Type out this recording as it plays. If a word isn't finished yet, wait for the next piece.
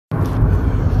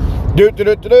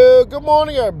Good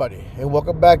morning, everybody, and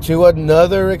welcome back to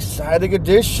another exciting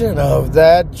edition of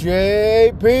That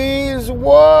JP's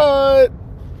What?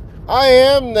 I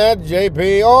am That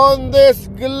JP on this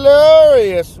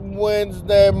glorious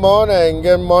Wednesday morning.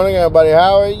 Good morning, everybody.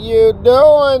 How are you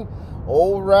doing?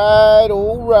 All right.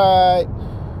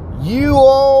 You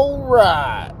all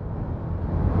right?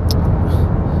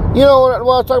 You know what I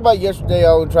was talking about yesterday?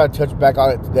 I will try to touch back on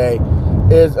it today.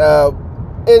 It's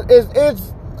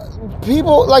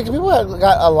people have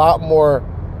got a lot more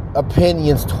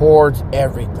opinions towards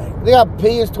everything. They got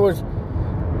opinions towards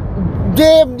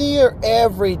damn near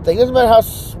everything. Doesn't matter how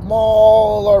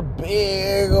small or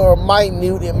big or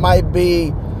minute it might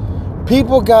be.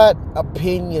 People got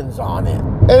opinions on it,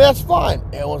 and that's fine.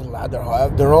 Everyone's allowed to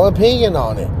have their own opinion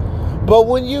on it. But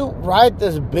when you write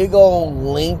this big old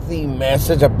lengthy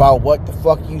message about what the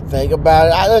fuck you think about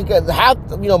it, I think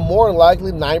more than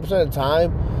likely 90% of the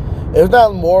time, if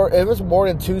it's more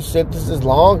than 2 sentences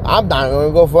long, I'm not going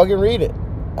to go fucking read it.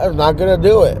 I'm not going to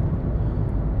do it.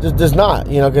 Just not,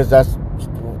 because that's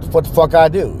what the fuck I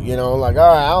do. All right,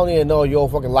 I don't need to know your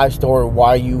fucking life story,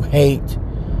 why you hate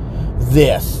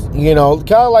this. Kind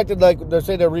of like they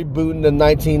say they're rebooting the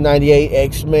 1998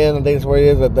 X-Men. I think that's what it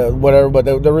is, but they're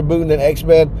rebooting the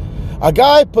X-Men. A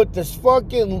guy put this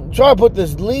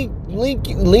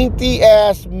lengthy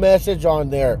ass message on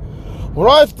there. When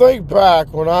I think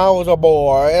back when I was a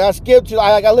boy, and I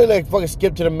literally fucking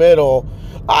skipped to the middle,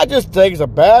 I just think it's a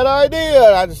bad idea,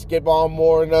 and I just skip on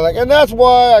more, and that's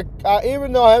why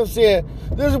even though I haven't seen it,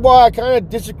 this is why I kind of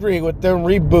disagree with them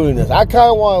rebooting this. I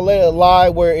kind of want to let it lie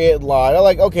where it lied. I'm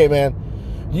like, okay, man,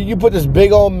 you put this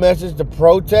big old message to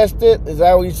protest it? Is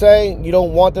that what you're saying? You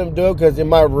don't want them to do it because it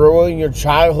might ruin your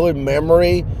childhood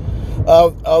memory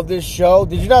of this show?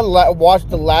 Did you not watch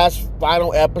the last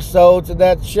final episodes of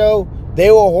that show? They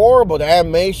were horrible. The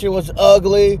animation was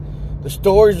ugly. The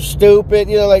stories were stupid.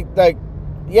 They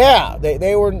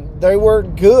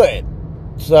weren't good.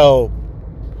 So,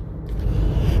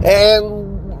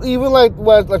 and even like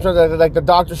the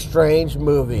Doctor Strange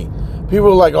movie, people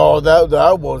were like, "Oh,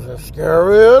 that wasn't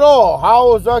scary at all.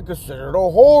 How is that considered a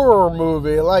horror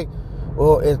movie?"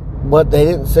 But they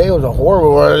didn't say it was a horror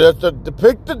movie. It's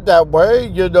depicted that way.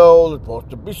 It's supposed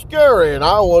to be scary, and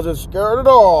I wasn't scared at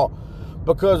all.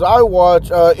 Because I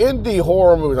watch indie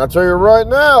horror movies. I tell you right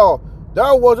now,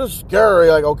 that wasn't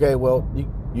scary. Like, okay, well,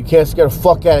 you can't scare the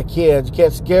fuck out of kids. You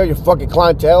can't scare your fucking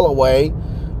clientele away.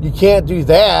 You can't do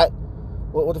that.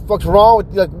 What the fuck's wrong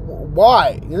with you? Like,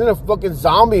 why? Isn't it a fucking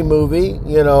zombie movie?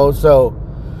 Or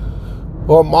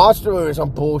a monster movie or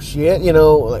some bullshit.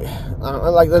 People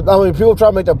try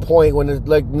to make that point when there's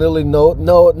like literally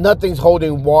nothing's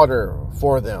holding water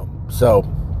for them. So.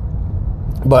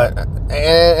 But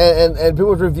and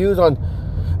people's reviews on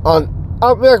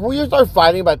when you start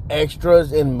fighting about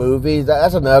extras in movies,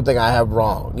 that's another thing I have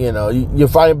wrong. You're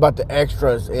fighting about the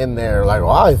extras in there. Like, well,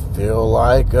 I feel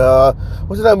like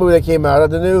what's that movie that came out?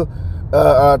 The new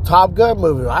Top Gun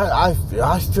movie. I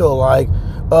feel like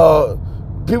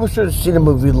people should have seen the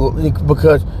movie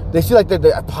because they see like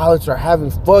the pilots are having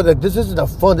fun. That this isn't a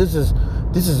fun. This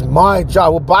is my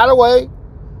job. Well, by the way,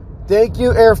 thank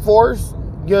you, Air Force.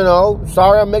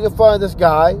 Sorry I'm making fun of this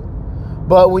guy,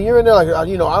 but when you're in there, I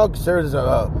don't consider this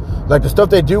the stuff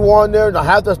they do on there. Now,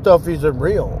 half that stuff isn't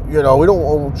real. We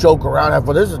don't joke around, have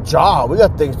fun. This is a job. We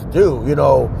got things to do.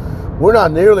 We're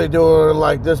not nearly doing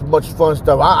like this much fun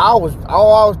stuff.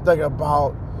 All I was thinking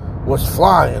about was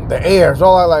flying, the air. So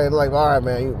all I like, all right,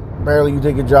 man, you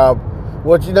take your job.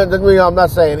 Which doesn't mean I'm not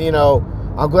saying,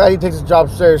 I'm glad he takes his job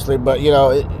seriously, but in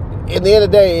the end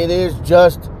of the day, it is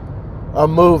just a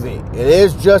movie. It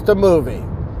is just a movie.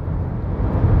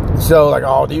 So,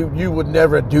 you would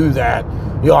never do that.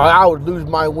 I would lose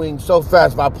my wings so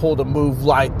fast if I pulled a move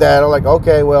like that. I'm like,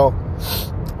 okay, well,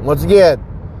 once again,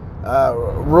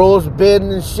 rules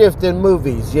bend and shift in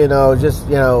movies, yeah.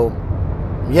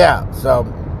 So,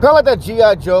 kind of like that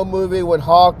G.I. Joe movie when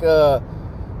Hawk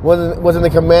was in the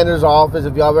commander's office.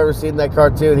 If y'all have ever seen that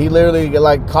cartoon, he literally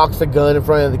cocks a gun in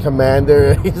front of the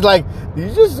commander. He's like, you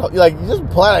just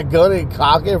plant a gun and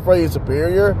cock it in front of your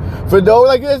superior for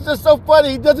it's just so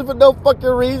funny. He does it for no fucking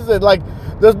reason.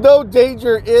 There's no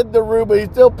danger in the room, but he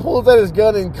still pulls out his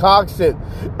gun and cocks it.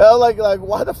 And I'm like,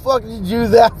 why the fuck did you do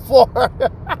that for?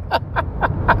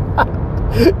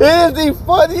 It is the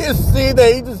funniest scene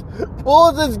that he just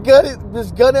pulls his gun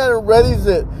out and readies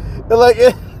it.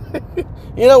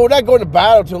 And we're not going to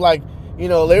battle till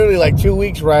literally 2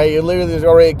 weeks, right? You're literally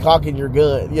already cocking your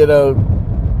gun,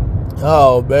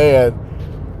 Oh, man.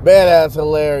 Man, that's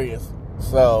hilarious.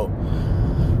 So,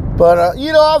 But,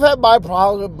 I've had my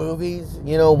problems with movies,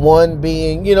 one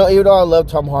being, even though I love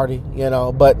Tom Hardy,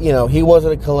 but, he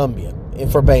wasn't a Colombian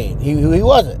for Bane. He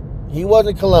wasn't. He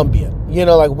wasn't Colombian.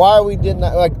 Like, why we did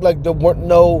not, like there weren't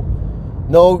no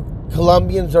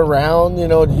Colombians around,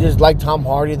 just like Tom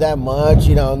Hardy that much,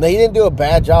 and they didn't do a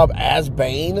bad job as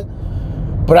Bane,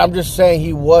 but I'm just saying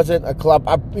he wasn't a cool,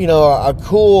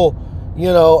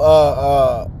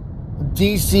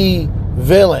 DC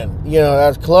villain,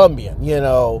 that's Colombian,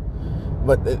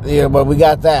 but we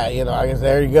got that, I guess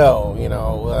there you go,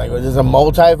 like this is a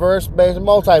multiverse, maybe it's a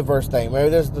multiverse thing, maybe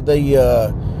this is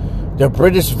the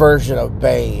British version of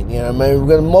Bane, maybe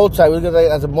we're gonna as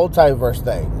a multiverse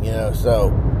thing,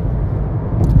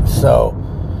 so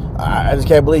I just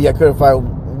can't believe I couldn't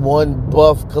find one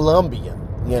buff Colombian,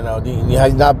 he's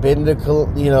not been to,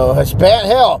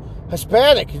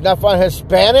 Hispanic, he's not finding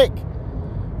Hispanic,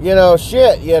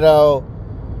 shit, I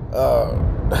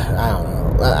don't know.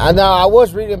 I know I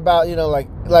was reading about, I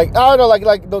don't know,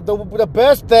 like the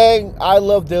best thing I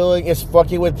love doing is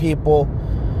fucking with people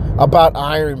about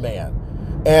Iron Man.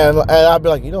 And I'd be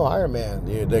like, Iron Man,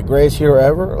 dude, the greatest hero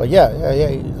ever? Like, yeah,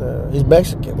 he's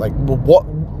Mexican. Like, what?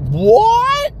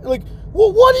 Like,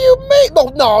 well, what do you mean?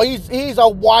 No, he's a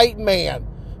white man.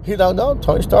 No,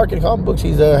 Tony Stark in comic books,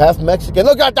 he's half Mexican.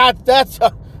 Look at that,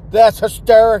 that's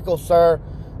hysterical, sir.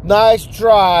 Nice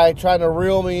trying to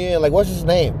reel me in. Like, what's his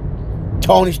name?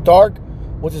 Tony Stark?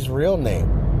 What's his real name?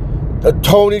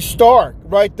 Tony Stark,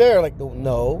 right there. Like,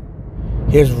 no.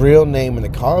 His real name in the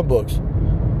comic books.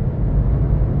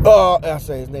 I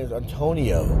say his name's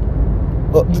Antonio.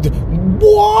 What?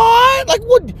 Like,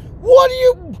 what do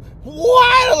you...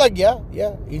 What? Like, yeah,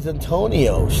 he's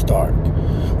Antonio Stark.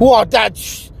 Well, that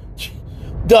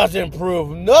doesn't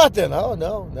prove nothing. Oh,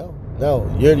 no.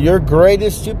 Your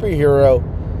greatest superhero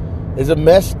is a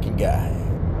Mexican guy.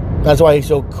 That's why he's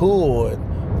so cool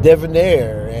and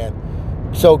debonair and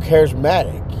so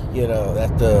charismatic.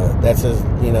 That's his,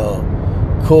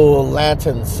 cool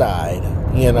Latin side.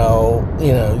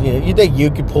 You think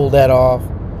you could pull that off?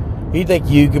 You think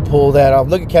you could pull that off?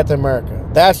 Look at Captain America.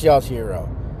 That's y'all's hero.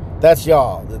 That's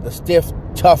y'all. The stiff,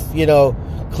 tough,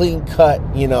 clean cut,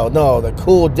 no, the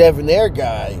cool debonair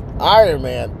guy, Iron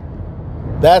Man.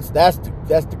 That's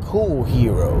the cool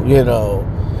hero,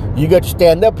 You got your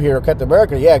stand-up hero, Captain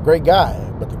America, yeah, great guy.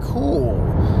 But the cool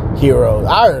hero,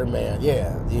 Iron Man,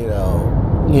 yeah.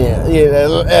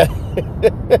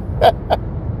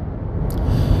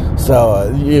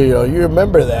 So, you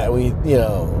remember that.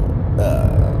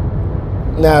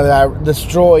 Now that I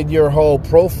destroyed your whole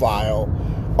profile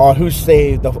on who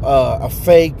saved a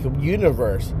fake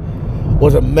universe,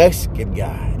 was a Mexican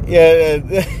guy. Yeah.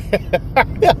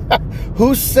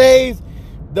 Who saved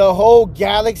the whole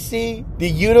galaxy, the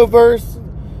universe,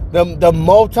 the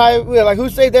who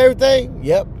saved everything?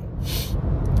 Yep.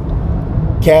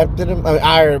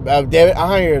 Iron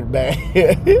Man.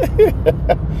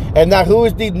 And now who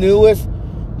is the newest,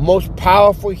 most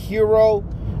powerful hero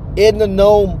in the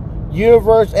known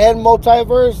universe and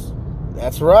multiverse?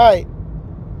 That's right.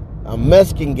 A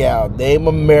Mexican gal named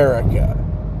America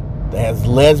that has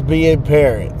lesbian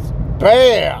parents.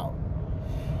 Bam!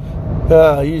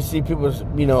 You see people's,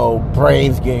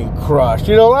 brains getting crushed.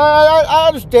 I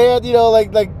understand,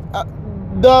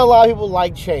 not a lot of people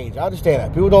like change. I understand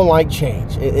that. People don't like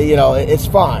change. It's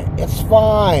fine. It's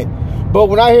fine. But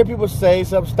when I hear people say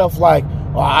some stuff like,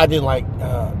 "Oh, I didn't like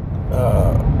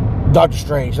Doctor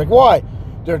Strange," like, why?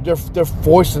 They're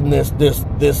forcing this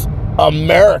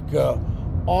America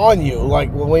on you.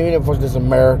 Like, well, what do you mean forcing this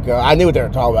America? I knew what they were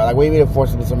talking about. Like, what do you mean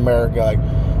forcing this America? Like,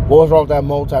 what was wrong with that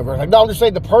multiverse? Like, no, I'm just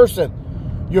saying the person.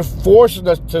 You're forcing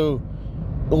us to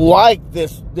like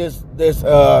this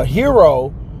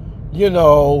hero.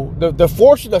 They're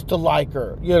forcing us to like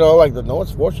her. No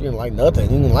one's forcing you to like nothing.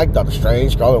 You didn't like Doctor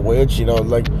Strange, Scarlet Witch,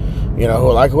 like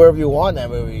whoever you want in that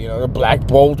movie. The Black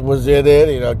Bolt was in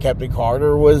it. Captain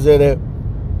Carter was in it,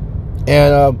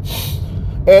 and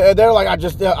they're like, I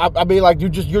mean, like, you're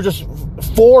just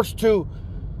forced to.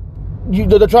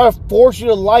 They're trying to force you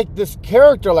to like this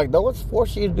character. Like, no one's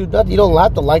forcing you to do nothing. You don't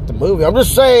have to like the movie. I'm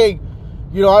just saying.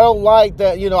 I don't like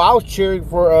that. I was cheering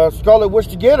for Scarlet Witch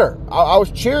to get her. I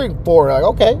was cheering for her. Like,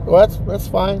 okay, well, that's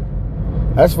fine.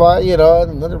 That's fine.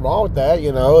 Nothing wrong with that.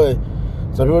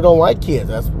 Some people don't like kids.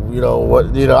 That's what.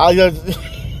 I just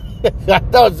I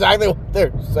know exactly what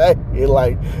they're saying.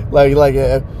 Like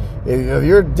if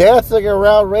you're dancing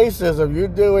around racism, you're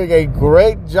doing a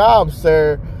great job,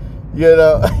 sir.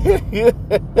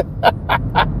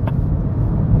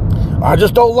 I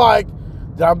just don't like.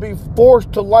 I'm being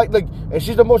forced to like, and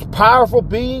she's the most powerful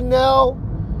being now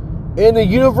in the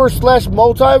universe /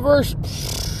 multiverse.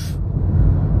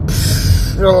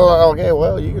 Okay,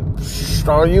 well, you can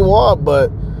all you want,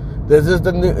 but this is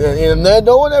the new, and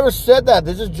no one ever said that.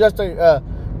 This is just a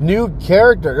new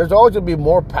character. There's always going to be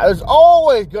more. There's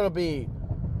always going to be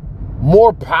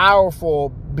more powerful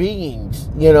beings.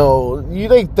 You know, you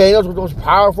think Thanos was the most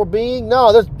powerful being?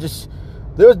 No,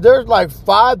 there's like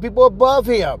 5 people above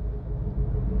him.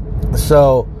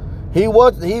 So he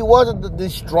wasn't the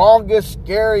strongest,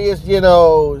 scariest. You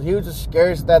know, he was the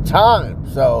scariest at that time.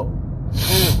 So,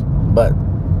 but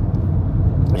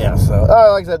yeah. So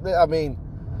like I said, I mean,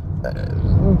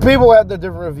 people have the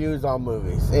different reviews on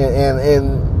movies, and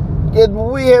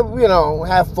we have, you know,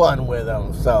 have fun with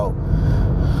them. So.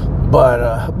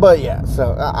 But yeah,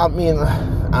 so I mean, I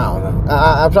don't know.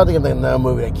 I'm trying to think of another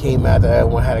movie that came out that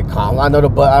everyone had a comment. I know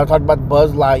I talked about the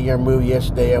Buzz Lightyear movie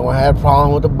yesterday. Everyone had a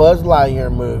problem with the Buzz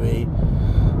Lightyear movie.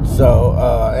 So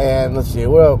and let's see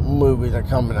what other movies are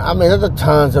coming out. I mean, there's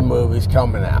tons of movies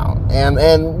coming out,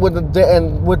 and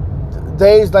with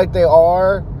days like they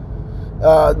are,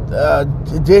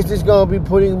 Disney's gonna be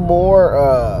putting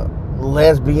more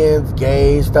lesbians,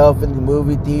 gay stuff in the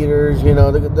movie theaters. You know,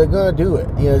 they're gonna do it.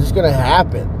 You know, it's just gonna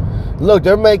happen. Look,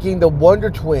 they're making the Wonder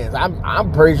Twins.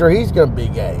 I'm pretty sure he's gonna be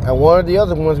gay, and one of the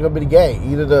other ones gonna be gay.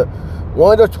 Either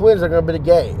one of the twins are gonna be the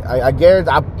gay. I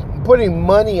guarantee. I'm putting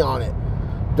money on it.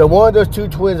 The one of those 2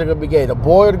 twins are gonna be gay. The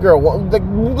boy or the girl. One of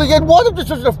them just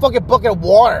turns into a fucking bucket of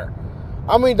water.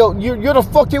 I mean, you're the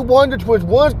fucking Wonder Twins.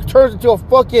 One turns into a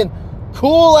fucking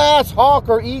cool ass hawk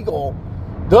or eagle.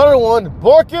 The other one,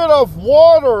 bucket of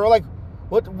water. Like,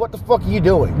 what the fuck are you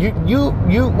doing? You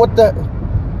what the?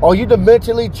 Are you the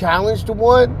mentally challenged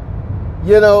one?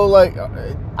 You know, like,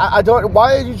 I don't.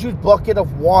 Why did you choose bucket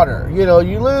of water? You know,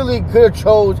 you literally could have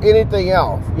chose anything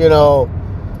else. You know,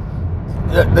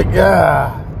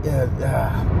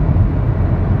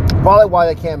 probably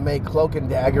why they can't make Cloak and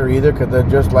Dagger either, because they're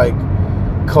just like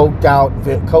coked out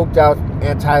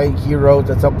anti-heroes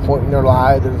at some point in their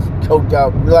lives. They're just coked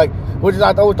out, like, which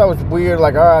I always thought was weird.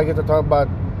 Like, all right, I get to talk about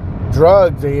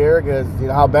drugs here because, you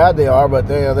know, how bad they are, but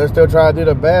they're still trying to do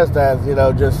their best as, you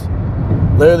know, just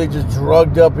literally just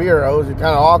drugged up heroes. It's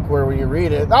kind of awkward when you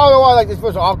read it. I don't know why, like, it's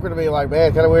supposed to be awkward to me. Like, man,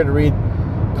 it's kind of weird to read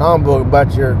a comic book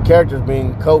about your characters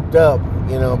being coked up,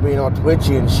 you know, being all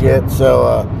twitchy and shit.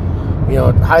 So, you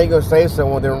know, how you gonna save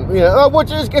someone? You know,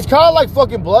 which is, it's kind of like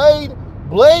fucking Blade.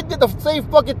 Blade did the same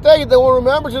fucking thing. That one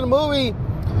remembers in the movie.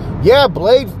 Yeah,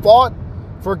 Blade fought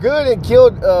for good and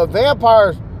killed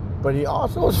vampires, but he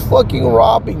also was fucking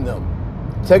robbing them,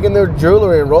 taking their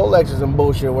jewelry and Rolexes and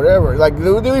bullshit, whatever. Like,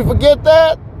 do we forget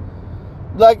that?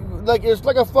 Like it's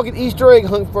like a fucking Easter egg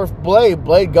hunt for Blade.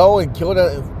 Blade go and kill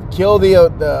the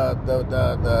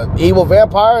evil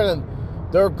vampire, and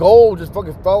their gold just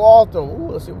fucking fell off them.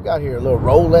 Ooh, let's see what we got here. A little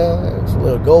Rolex, a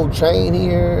little gold chain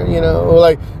here, you know,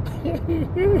 like.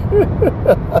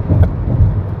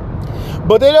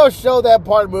 But they don't show that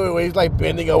part of the movie where he's like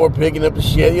bending over, picking up the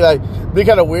shit. You like, be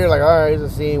kind of weird. Like, all right, here's a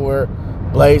scene where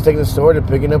Blade's taking the sword and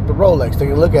picking up the Rolex,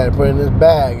 taking a look at it, putting it in his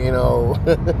bag, you know.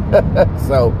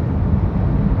 So,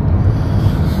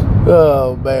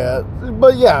 oh man,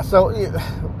 but yeah. So I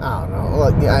don't know.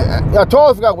 Like, I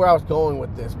totally forgot where I was going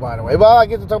with this, by the way. But I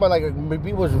get to talk about like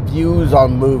people's views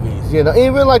on movies. You know,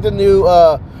 even like the new,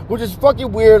 which is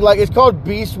fucking weird. Like, it's called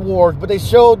Beast Wars, but they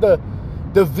showed the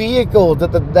vehicles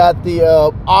that the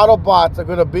Autobots are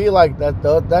gonna be like. That's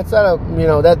not a, you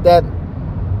know, that's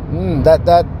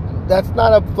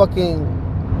not a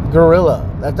fucking gorilla.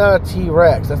 That's not a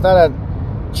T-Rex. That's not a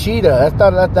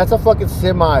cheetah. That's a fucking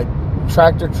semi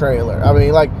tractor trailer. I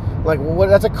mean, like what?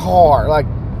 That's a car. Like,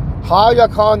 how are y'all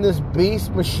calling this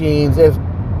beast machines if,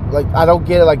 like, I don't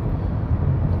get it. Like,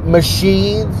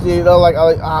 machines, you know, like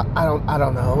I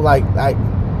don't know. Like,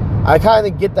 I kind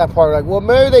of get that part. Like, well,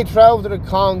 maybe they traveled to the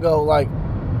Congo, like,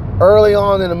 early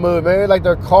on in the movie. Maybe, like,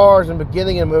 their cars in the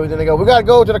beginning of the movie. Then they go, we got to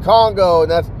go to the Congo.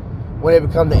 And that's when they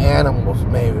become the animals,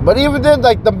 maybe. But even then,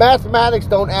 like, the mathematics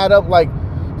don't add up. Like,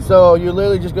 so you're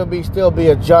literally just going to still be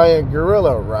a giant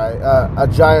gorilla, right? A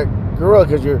giant gorilla,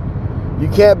 because you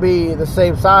can't be the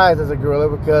same size as a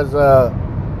gorilla because,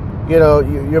 you know,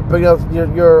 you're big enough,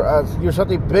 you're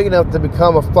something big enough to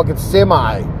become a fucking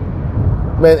semi.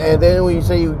 Man, and then when you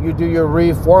say you do your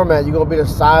reformat, you're going to be the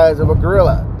size of a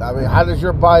gorilla. I mean, how does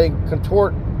your body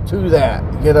contort to that?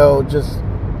 You know, just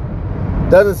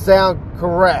doesn't sound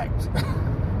correct.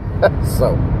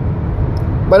 So,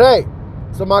 but hey,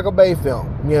 it's a Michael Bay film.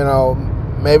 You know,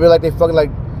 maybe like they fucking like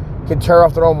can tear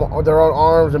off their own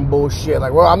arms and bullshit.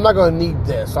 Like, well, I'm not going to need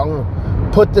this. So I'm going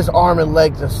to put this arm and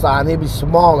leg to the side. They'd be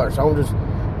smaller. So I'm going to just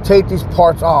take these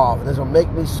parts off, and this will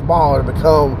make me smaller to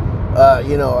become,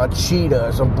 you know, a cheetah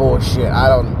or some bullshit.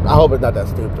 I hope it's not that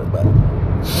stupid, but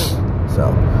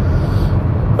So,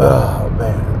 oh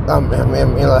man,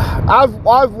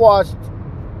 I've watched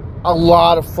a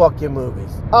lot of fucking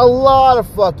movies. A lot of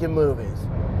fucking movies.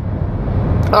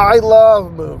 I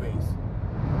love movies.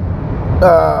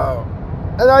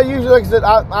 And I usually, like I said,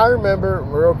 I remember,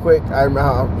 real quick,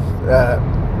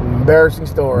 embarrassing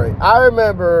story. I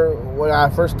remember when I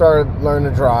first started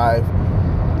learning to drive,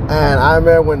 and I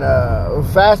remember when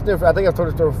Fast and, I think I've told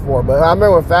this story before, but I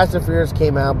remember when Fast and Furious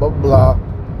came out, blah, blah, blah,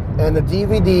 and the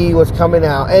DVD was coming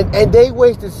out, and they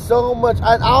wasted so much,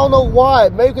 I don't know why,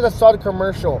 maybe because I saw the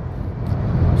commercial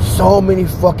so many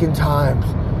fucking times,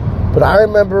 but I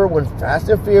remember when Fast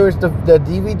and Furious, the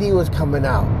DVD was coming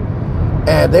out,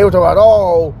 and they were talking about,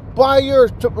 oh, buy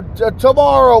yours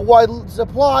tomorrow while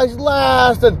supplies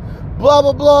last, and blah,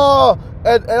 blah, blah,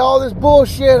 and all this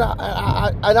bullshit. And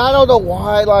I don't know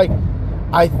why, like,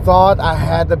 I thought I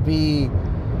had to be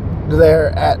there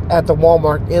at the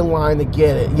Walmart in line to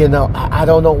get it. You know, I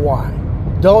don't know why.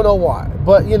 Don't know why.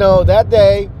 But, you know, that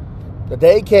day, the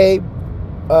day came,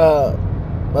 my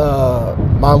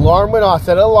alarm went off. I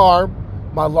set an alarm.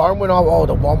 My alarm went off. Oh,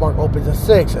 the Walmart opens at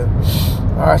 6. And,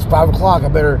 all right, it's 5 o'clock. I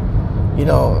better, you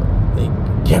know,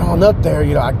 get on up there.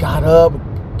 You know, I got up,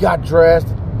 got dressed.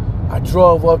 I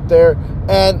drove up there.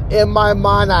 And in my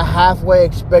mind, I halfway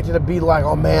expected to be like,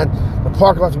 oh, man, the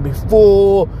parking lot's going to be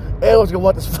full. Everyone's going to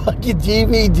want this fucking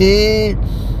DVD.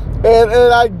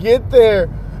 And I get there.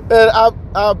 And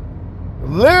I'm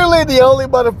literally the only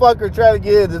motherfucker trying to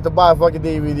get in is to buy a fucking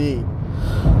DVD.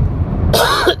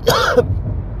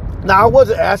 Now, I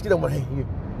wasn't asking them, hey, you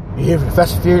hear the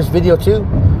Fast and Furious video too?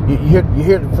 You hear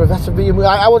the Fast and Furious movie?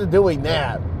 I wasn't doing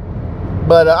that.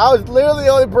 But I was literally the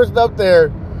only person up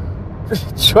there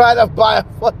trying to buy a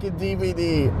fucking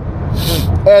DVD.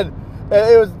 And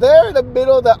it was there in the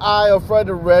middle of the aisle in front of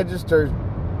the registers.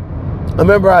 I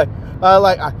remember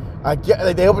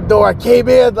they opened the door, I came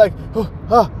in, like,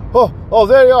 oh,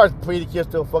 there they are. The kids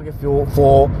still fucking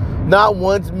full. Not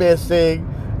one's missing.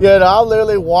 You know, I'll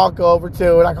literally walk over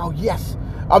to it, like, oh, yes,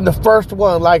 I'm the first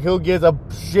one. Like, who gives a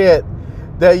shit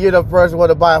that you're the first one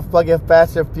to buy a fucking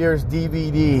Fast and Furious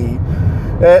DVD?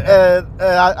 And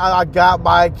I got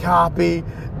my copy,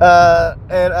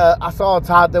 and I saw on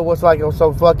top there was like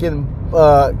some fucking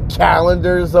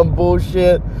calendar, some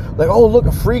bullshit. Like, oh, look,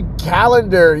 a free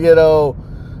calendar, you know.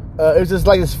 It was just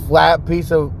like this flat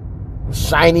piece of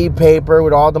shiny paper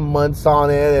with all the months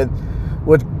on it, and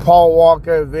with Paul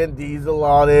Walker and Vin Diesel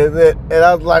on it. And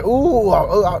I was like, ooh,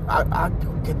 I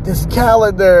get this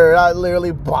calendar. I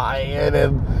literally buy it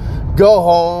and go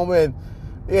home and,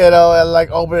 you know, and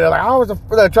like open it. Like, I was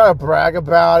trying to brag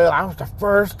about it. I was the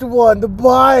first one to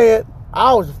buy it.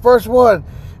 I was the first one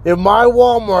in my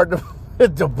Walmart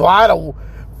to buy the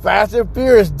Fast and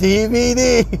Furious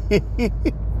DVD.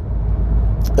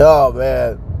 Oh,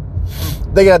 man.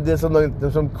 They got this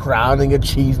some crowning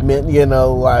achievement, you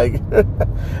know, like,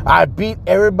 I beat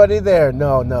everybody there.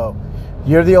 No.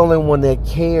 You're the only one that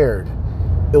cared.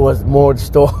 It was more the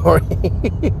story.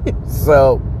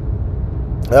 So,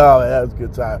 oh, man, that was a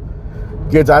good time.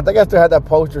 Good time. I think I still have that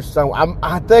poster somewhere. I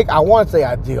want to say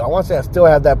I do. I want to say I still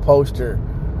have that poster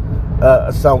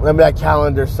that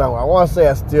calendar somewhere. I want to say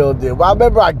I still do. But I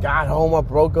remember I got home, I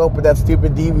broke open that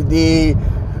stupid DVD.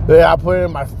 I put it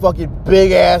in my fucking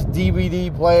big ass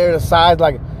DVD player. The size,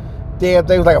 like, damn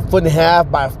thing was like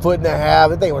 1.5 by 1.5 feet. I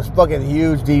think it was fucking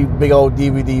huge, big old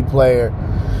DVD player.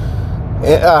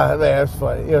 And, man, it's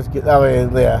funny. It was good. I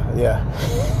mean, yeah.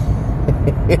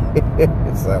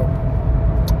 So,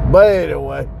 but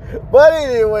anyway,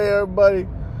 everybody.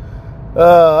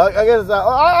 I guess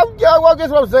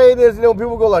what I'm saying is, you know,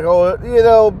 people go like, oh, you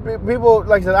know, people,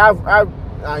 like I said,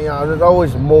 you know, there's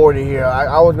always more to hear.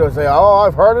 I was going to say, oh,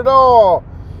 I've heard it all.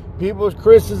 People's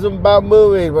criticism about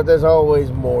movies, but there's always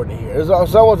more to hear.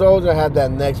 Someone's always going to have that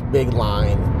next big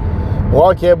line. Well,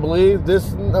 I can't believe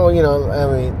this. No, you know, I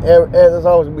mean, there's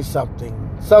always going to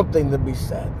be something to be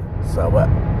said. So, but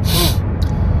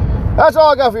that's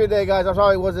all I got for you today, guys. I'm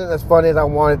sorry it wasn't as funny as I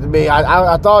wanted it to be.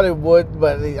 I thought it would,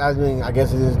 but I mean, I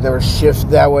guess it just never shifts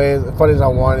that way as funny as I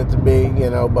wanted it to be, you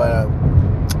know, but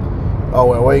oh,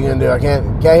 well, what are you going to do? I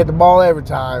can't hit the ball every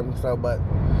time. So, but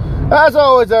as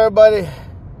always, everybody,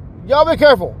 y'all be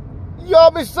careful.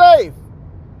 Y'all be safe.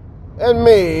 And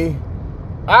me,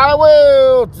 I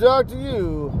will talk to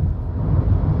you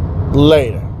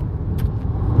later.